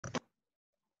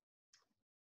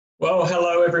Well,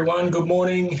 hello everyone. Good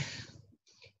morning.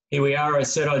 Here we are. I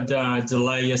said I'd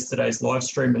delay yesterday's live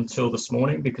stream until this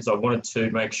morning because I wanted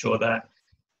to make sure that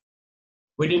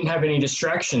we didn't have any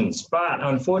distractions. But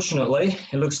unfortunately,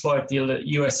 it looks like the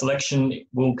US election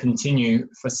will continue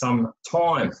for some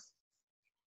time.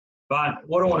 But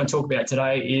what I want to talk about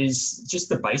today is just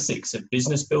the basics of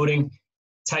business building,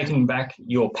 taking back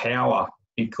your power,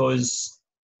 because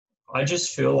I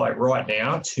just feel like right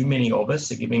now, too many of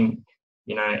us are giving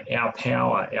our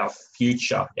power, our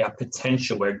future, our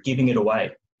potential, we're giving it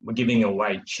away. We're giving it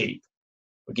away cheap.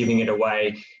 We're giving it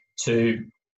away to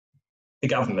the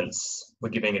governments. We're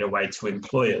giving it away to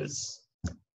employers.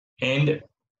 And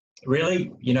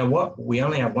really, you know what? We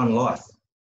only have one life.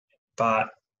 But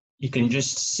you can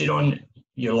just sit on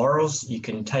your laurels. You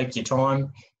can take your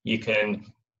time. You can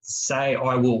say,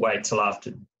 I will wait till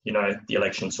after, the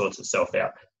election sorts itself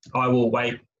out. I will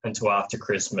wait until after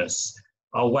Christmas.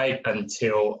 I'll wait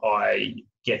until I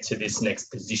get to this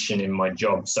next position in my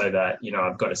job so that,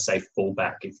 I've got a safe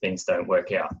fallback if things don't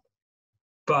work out.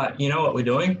 But you know what we're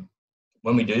doing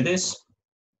when we do this?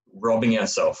 Robbing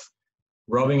ourselves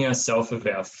of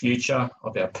our future,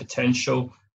 of our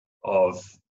potential, of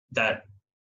that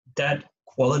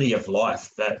quality of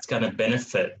life that's going to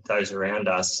benefit those around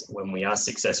us when we are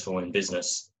successful in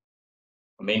business.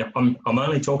 I mean, I'm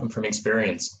only talking from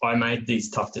experience. I made these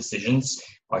tough decisions.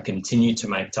 I continue to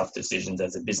make tough decisions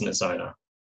as a business owner.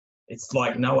 It's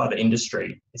like no other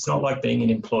industry. It's not like being an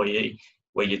employee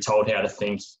where you're told how to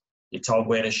think, you're told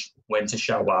when to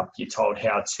show up, you're told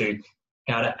how to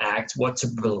act, what to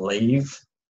believe.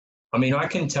 I mean, I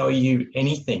can tell you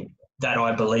anything that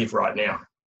I believe right now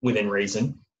within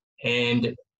reason,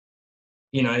 and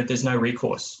there's no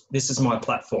recourse. This is my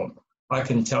platform. I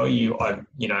can tell you, I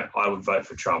would vote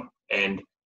for Trump, and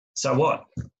so what?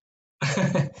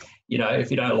 If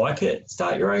you don't like it,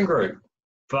 start your own group.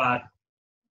 But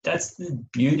that's the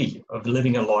beauty of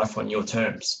living a life on your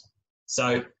terms.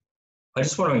 So I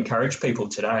just want to encourage people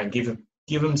today and give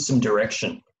them some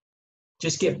direction.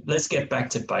 Let's get back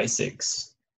to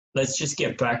basics. Let's just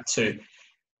get back to,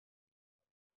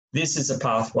 this is a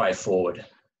pathway forward.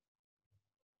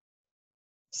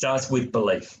 Starts with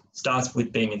belief, starts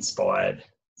with being inspired,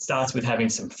 starts with having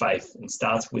some faith, and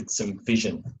starts with some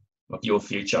vision of your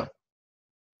future.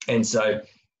 And so,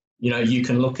 you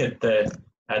can look at the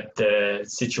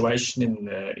situation in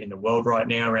the world right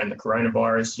now around the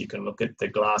coronavirus. You can look at the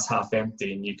glass half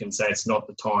empty, and you can say it's not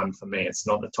the time for me. It's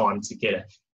not the time to get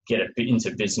it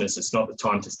into business. It's not the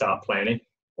time to start planning.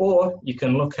 Or you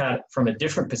can look at it from a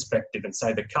different perspective and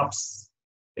say the cups,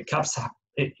 it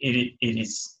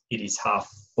is half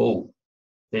full.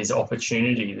 There's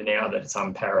opportunity now that it's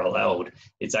unparalleled.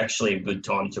 It's actually a good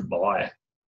time to buy.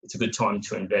 It's a good time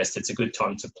to invest. It's a good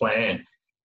time to plan.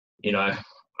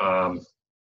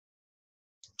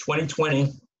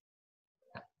 2020,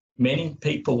 many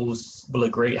people will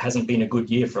agree it hasn't been a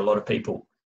good year for a lot of people.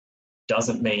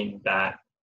 Doesn't mean that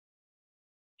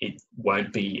it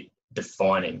won't be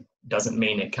defining. Doesn't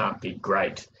mean it can't be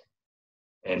great.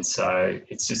 And so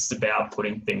it's just about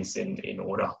putting things in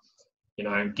order,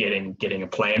 getting a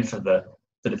plan for the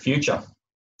future.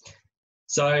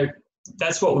 So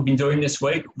that's what we've been doing this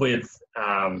week with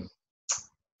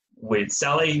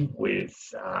Sally, with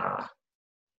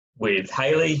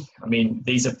Haley. I mean,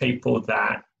 these are people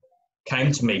that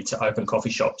came to me to open coffee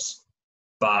shops,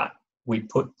 but we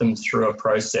put them through a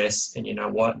process, and you know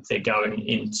what? They're going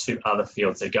into other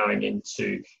fields. They're going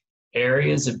into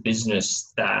areas of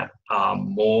business that are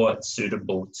more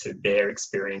suitable to their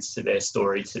experience, to their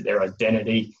story, to their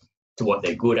identity, to what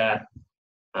they're good at.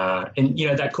 And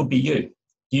that could be you.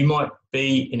 You might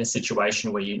be in a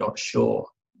situation where you're not sure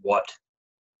what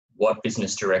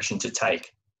business direction to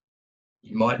take.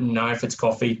 You might know if it's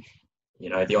coffee.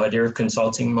 The idea of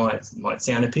consulting might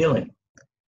sound appealing.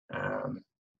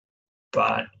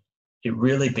 But it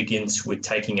really begins with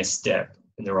taking a step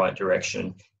in the right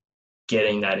direction,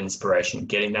 getting that inspiration,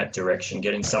 getting that direction,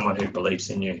 getting someone who believes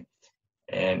in you.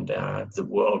 And the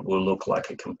world will look like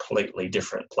a completely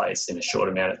different place in a short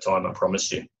amount of time, I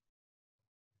promise you.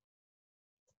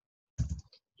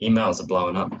 Emails are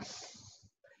blowing up.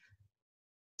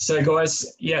 So guys,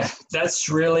 that's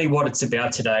really what it's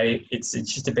about today. It's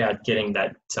just about getting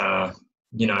that, I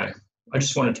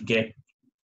just wanted to get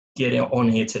on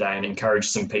here today and encourage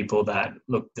some people that,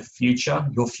 look, the future,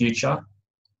 your future,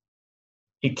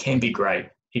 it can be great.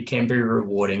 It can be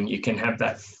rewarding. You can have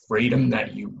that freedom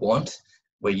that you want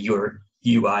where you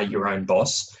are your own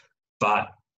boss,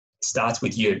 but it starts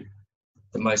with you.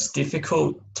 The most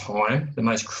difficult time, the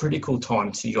most critical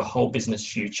time to your whole business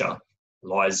future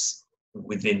lies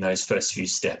within those first few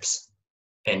steps.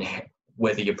 And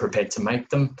whether you're prepared to make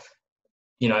them,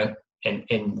 you know,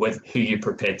 and with who you're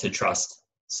prepared to trust.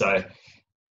 So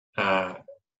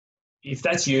if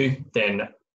that's you, then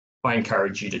I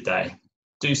encourage you today,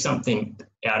 do something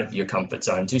out of your comfort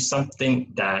zone. Do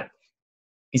something that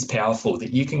is powerful,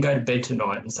 that you can go to bed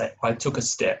tonight and say, I took a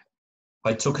step.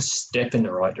 I took a step in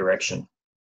the right direction.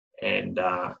 And,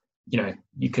 you know,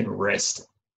 you can rest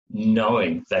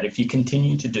knowing that if you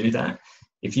continue to do that,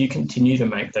 if you continue to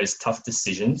make those tough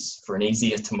decisions for an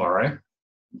easier tomorrow,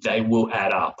 they will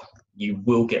add up. You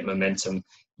will get momentum.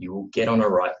 You will get on a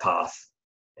right path.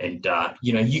 And,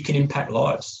 you know, you can impact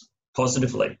lives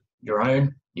positively, your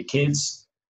own, your kids.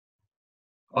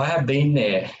 I have been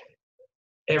there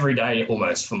every day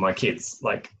almost for my kids.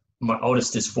 Like, my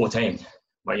oldest is 14.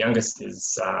 My youngest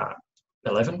is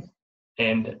 11.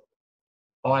 And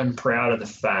I'm proud of the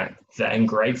fact that I'm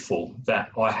grateful that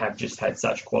I have just had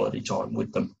such quality time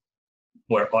with them,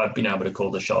 where I've been able to call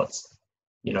the shots.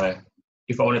 You know,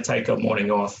 if I want to take a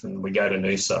morning off and we go to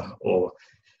Noosa, or,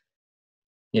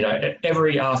 you know,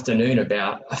 every afternoon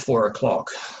about 4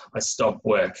 o'clock, I stop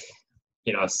work.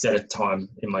 You know, I set a time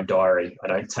in my diary. I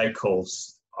don't take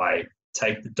calls. I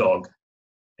take the dog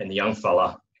and the young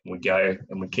fella, and we go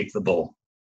and we kick the ball.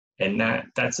 And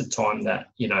that's a time that,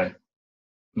 you know,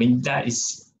 I mean, that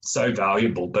is so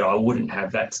valuable, but I wouldn't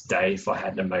have that today if I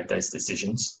hadn't have made those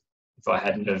decisions, if I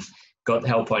hadn't have got the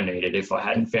help I needed, if I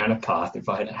hadn't found a path, if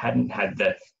I hadn't had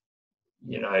the,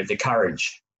 you know, the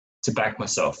courage to back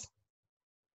myself.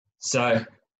 So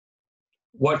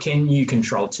what can you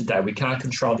control today? We can't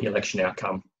control the election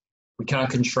outcome. We can't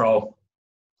control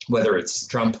whether it's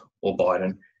Trump or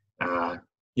Biden.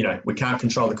 You know, we can't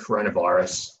control the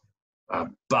coronavirus,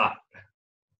 but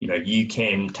you know, you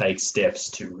can take steps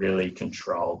to really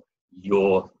control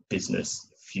your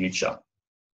business future.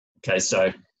 Okay,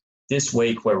 so this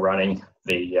week we're running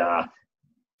the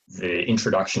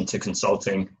introduction to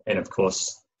consulting, and of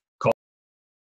course